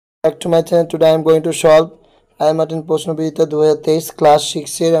Back to my channel. Today I am going to solve I Martin প্রশ্ন বিচিত্রা 2023 class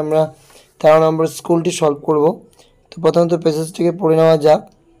 6 এর আমরা 13 নম্বর স্কুলটি solve করব। তো প্রথমত প্যাসেজটিকে পড়ে নেওয়া যাক।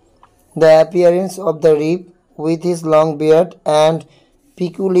 The appearance of the reap with his long beard and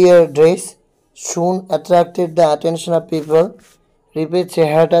peculiar dress soon attracted the attention of people. রিপের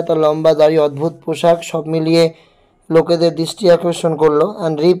চেহারাটা, তার লম্বা দাড়ি, অদ্ভুত পোশাক সব মিলিয়ে লোকেদের দৃষ্টি আকর্ষণ করলো।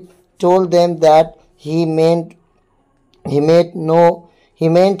 And Rip told them that he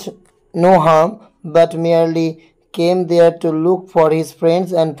meant no harm, but merely came there to look for his friends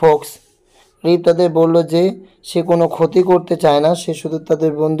and folks. রিপ তাদের বলল যে সে কোনো ক্ষতি করতে চায় না, সে শুধু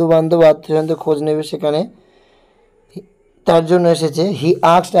তাদের বন্ধু বান্ধব আত্মীয়স্বজনদের খোঁজ নেবে, সেখানে তার জন্য এসেছে। He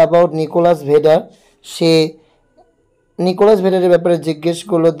asked about Nicolas Vedder, say Nicolas ভেডারের ব্যাপারে জিজ্ঞেস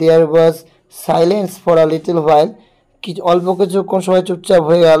করলো। দেয়ার ওয়াজ silence for a little while, অল্প কিছুক্ষণ সবাই চুপচাপ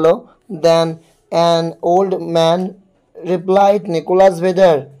হয়ে গেল। দেন an old man replied Nicolas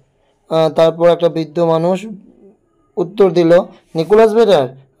Vedder, তারপর একটা বৃদ্ধ মানুষ উত্তর দিল, Nicolas Vedder,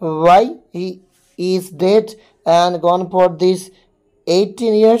 why he is dead and gone for this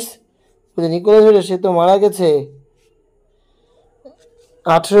 18 years। Nicolas Vedder, সে তো মারা গেছে,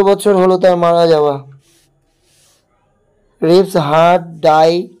 18 বছর হলো তার মারা যাওয়া। Rip's heart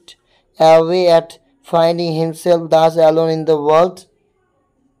died away at finding himself thus alone in the world.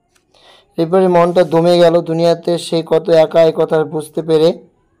 রিপের মনটা দমে গেল দুনিয়াতে সে কত একা, এই কথা বুঝতে পেরে।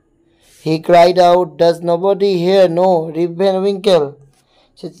 He cried out, does nobody here know Rip Van Winkle?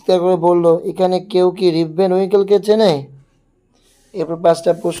 সে চিৎকার করে বলল, এখানে কেউ কি রিপ ভ্যান উইঙ্কেলকে চেনে? এরপর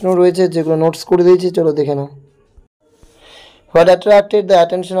 5টা প্রশ্ন রয়েছে যেগুলো নোটস করে দিয়েছি, চলো দেখে নাও। What attracted the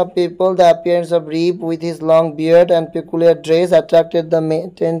attention of people? The appearance of Rip with his long beard and peculiar dress attracted the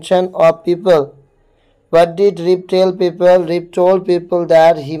attention of people. What did Rip tell people? Rip told people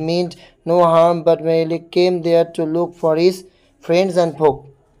that he meant no harm but merely came there to look for his friends and folk.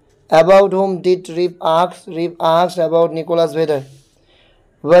 About whom did Rip ask? Rip asked about Nicholas Vedder.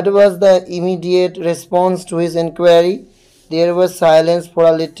 What was the immediate response to his inquiry? There was silence for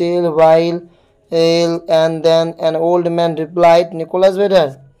a little while, and then an old man replied, Nicholas Vedder,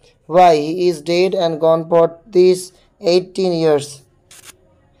 why, he is dead and gone for these 18 years.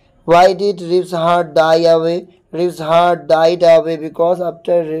 Why did Rip's heart die away? Rip's heart died away because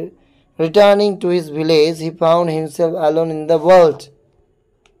after returning to his village, he found himself alone in the world.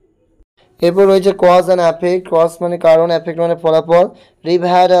 এরপর রয়েছে cause and affect. Cause মানে কারণ, affect মানে ফলাফল। রিপ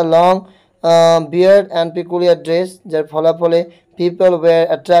had a long beard and peculiar dress, যার ফলাফলে people were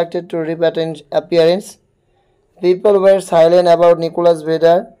attracted to rib appearance. People were silent about Nicolas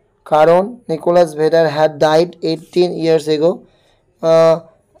Vedder, কারণ Nicolas Vedder had died 18 years ago,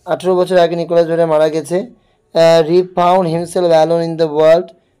 18 বছর আগে নিকোলাস ভেডার মারা গেছে। রিপ found himself alone in the world,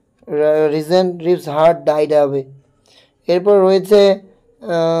 reason ribs heart died away. এরপর রয়েছে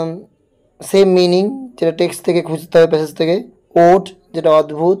same meaning, যেটা text থেকে খুঁজতে হবে, প্যাসেজ থেকে। ওড, যেটা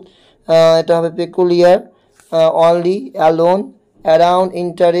অদ্ভুত, এটা হবে পেকুলিয়ার। Only, alone, around,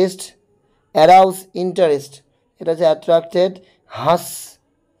 interest, arouse interest, এটা হচ্ছে অ্যাট্রাক্টেড।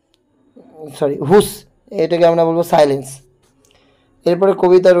 হুস, এটাকে আমরা বলবো সাইলেন্স। এরপরে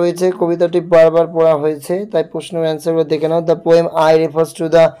কবিতা রয়েছে, কবিতাটি বারবার পড়া হয়েছে, তাই প্রশ্নের অ্যান্সারগুলো দেখে নাও। The poem I refers to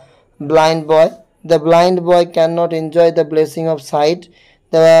the blind boy. The blind boy can not enjoy the blessing of sight.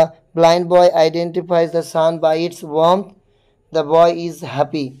 The blind boy identifies the sun by its warmth. The boy is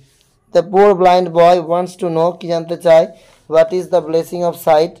happy. The poor blind boy wants to know, কি জানতে চায়, what is the blessing of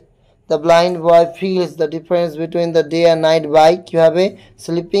sight. The blind boy feels the difference between the day and night by কিভাবে,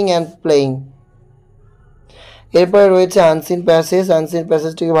 sleeping and playing. এরপরে রয়েছে unseen passage. Unseen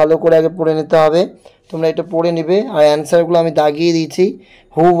প্যাসেজটিকে ভালো করে আগে পড়ে নিতে হবে, তোমরা এটা পড়ে নিবে। আর অ্যান্সারগুলো আমি দাগিয়ে দিয়েছি।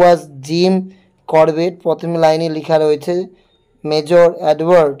 হু ওয়াজ জিম করবেট, প্রথম লাইনে লেখা রয়েছে major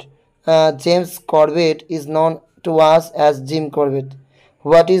Edward James Corbett is known to us as Jim Corbett.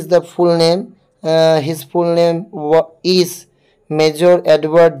 What is the full name? His full name is Major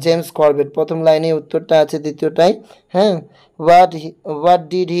Edward James Corbett. প্রথম লাইনে উত্তরটা আছে, দ্বিতীয়টাই। হ্যাঁ, what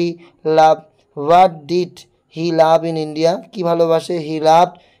did he love in India? কি ভালোবাসে? He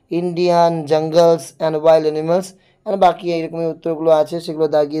loved Indian jungles and wild animals. আর বাকি এইরকমই উত্তরগুলো আছে, সেগুলো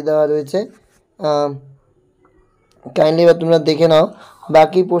দাগিয়ে দেওয়া রয়েছে। কাইন্ডলি এবার তোমরা দেখে নাও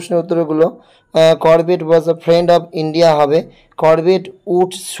বাকি প্রশ্নের উত্তরগুলো। Corbett was a friend of India হবে। Corbett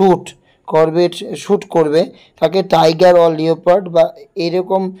would shoot, Corbett shoot করবে তাকে টাইগার অর লিওপার্ড বা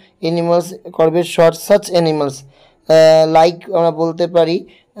এরকম animals. Corbett shot such animals, like আমরা বলতে পারি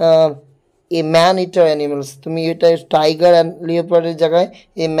এ ম্যান ইটার অ্যানিমালস। তুমি এটা টাইগার অ্যান্ড লিওপার্ডের জায়গায়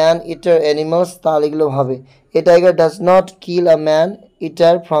এ ম্যান ইটার অ্যানিমালস, তাহলে এগুলো হবে। A tiger does not kill a man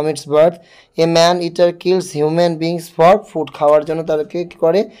eater from its birth. A man eater kills human beings for food. খাওয়ার জন্য তাদেরকে কি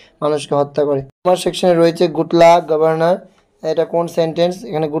করে, মানুষকে হত্যা করে। আমার সেকশনে রয়েছে গুড লাক গভর্নর, এটা কোন সেন্টেন্স,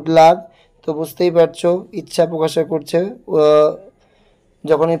 এখানে গুড লাক তো বুঝতেই পারছো ইচ্ছা প্রকাশ করছে,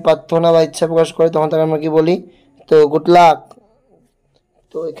 যখনই প্রার্থনা বা ইচ্ছা প্রকাশ করে তখন তাকে আমরা কি বলি, তো গুড লাক।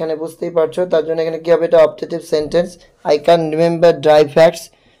 তো এখানে বুঝতেই পারছো তার জন্য এখানে কি হবে, এটা objective sentence. I can remember dry facts,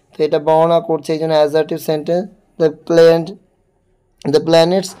 তো এটা বর্ণনা করছে এই জন্য assertive sentence. The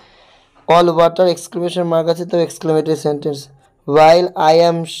planets all water exclamation mark আছে তো exclamatory sentence. While I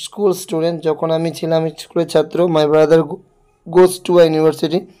am school student, যখন আমি ছিলাম স্কুলের ছাত্র, my brother goes to a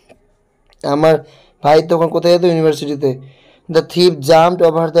university, আমার ভাই তখন কোথায় যেত, ইউনিভার্সিটিতে। The thief jumped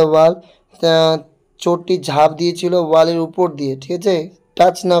over the ওয়াল, চোরটি ঝাঁপ দিয়েছিল ওয়ালের উপর দিয়ে, ঠিক আছে,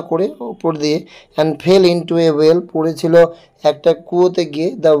 টাচ না করে উপর দিয়ে। And fail into a well, পড়েছিল একটা কুয়োতে গিয়ে।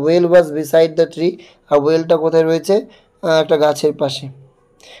 The well was beside the tree, আর ওয়েলটা কোথায় রয়েছে, একটা গাছের পাশে।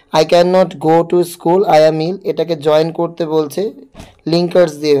 I can not go to school I am ইল, এটাকে জয়েন করতে বলছে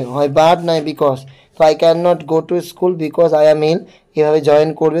লিঙ্কার্স দিয়ে, হয় বাট নয় বিকজ। তো I can not go to school because I am ইল, এভাবে জয়েন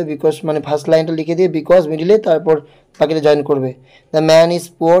করবে, বিকজ মানে ফার্স্ট লাইনটা লিখে দিয়ে বিকজ মিডিলে, তারপর বাকিটা জয়েন করবে। The man is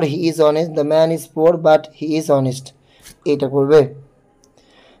poor he is honest, the man is poor but he is honest, এইটা করবে।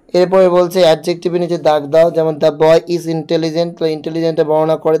 এরপরে বলছে অ্যাডজেক্টিভের নিচে দাগ দাও, যেমন দ্য বয় ইজ ইন্টেলিজেন্ট, তো ইন্টেলিজেন্টটা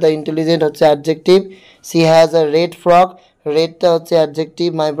বর্ণনা করে, দ্য ইন্টেলিজেন্ট হচ্ছে adjective. She has a red frock, রেডটা হচ্ছে adjective.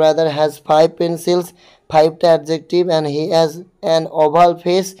 My brother has 5 pencils, 5টা adjective. And he has an oval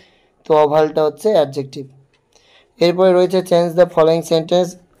face, তো ওভালটা হচ্ছে অ্যাডজেক্টিভ। এরপরে রয়েছে change the following sentence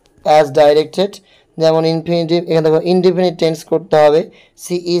as directed, যেমন ইনফিনিটিভ, এখানে দেখো ইনডিফিনিট টেন্স করতে হবে।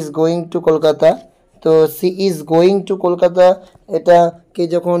 C is going to Kolkata, তো C is going to Kolkata, এটাকে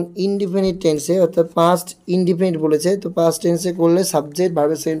যখন ইনডিফিনিট টেন্সে অর্থাৎ পাস্ট ইনডিফিনিট বলেছে, তো পাস্ট টেন্সে করলে সাবজেক্ট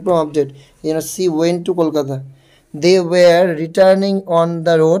ভার্বের সেকেন্ড ফর্ম অবজেক্ট, এই জন্য she went to Kolkata. They were returning on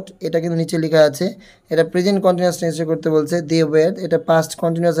the road, এটা কিন্তু নিচে লেখা আছে, এটা প্রেজেন্ট কন্টিনিউয়াস টেন্সে করতে বলছে। দে ওয়ার, এটা পাস্ট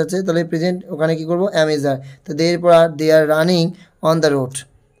কন্টিনিউয়াস আছে, তাহলে প্রেজেন্ট ওখানে কী করবো, অ্যামেজার, তো দে এরপর আর দে আর রানিং অন দ্য রোড।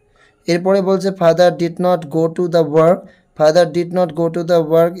 এরপরে বলছে father did not go to the work, father did not go to the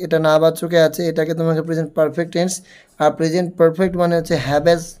work, এটা না বাচ্চকে আছে, এটাকে তোমাকে প্রেজেন্ট পারফেক্ট টেন্স, আর প্রেজেন্ট পারফেক্ট মানে হচ্ছে হ্যাভ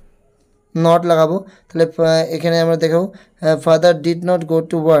অ্যাজ নট লাগাবো, তাহলে এখানে আমরা দেখো father did not go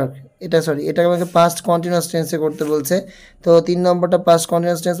to work, এটা সরি এটাকে আমাকে পাস্ট কন্টিনিউয়াস টেন্সে করতে বলছে। তো 3 নম্বরটা পাস্ট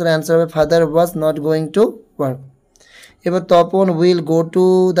কন্টিনিউয়াস টেন্স, তাহলে অ্যান্সার হবে father was not going to work. এবার Tapan will go to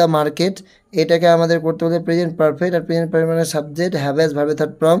the market, এটাকে আমাদের করতে বলতে প্রেজেন্ট পারফেক্ট, আর প্রেজেন্ট পারফেক্ট মানে সাবজেক্ট, হ্যাভ অ্যাজ ভার্বের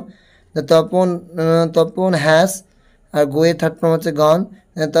third form. The Tapan has, R গোয়ের third form হচ্ছে গন,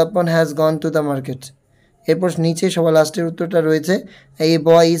 Tapan has gone to the market. এরপর নিচে সবার লাস্টের উত্তরটা রয়েছে এই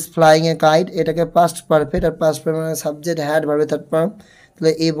boy is flying a kite, এটাকে পাস্ট পারফেক্ট, আর পাস্ট পারফেক্ট মানে সাবজেক্ট হ্যাড ভার্বের থার্ড ফর্ম,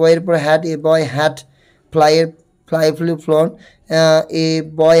 তাহলে এই বয়ের পর had, A boy had flu flown, A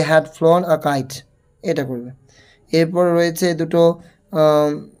boy had flown a kite, এটা করবে। এরপর রয়েছে দুটো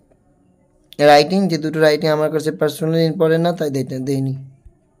রাইটিং, যে দুটো রাইটিং আমার কাছে পার্সোনালি ইম্পর্টেন্ট না, তাই দেয়নি।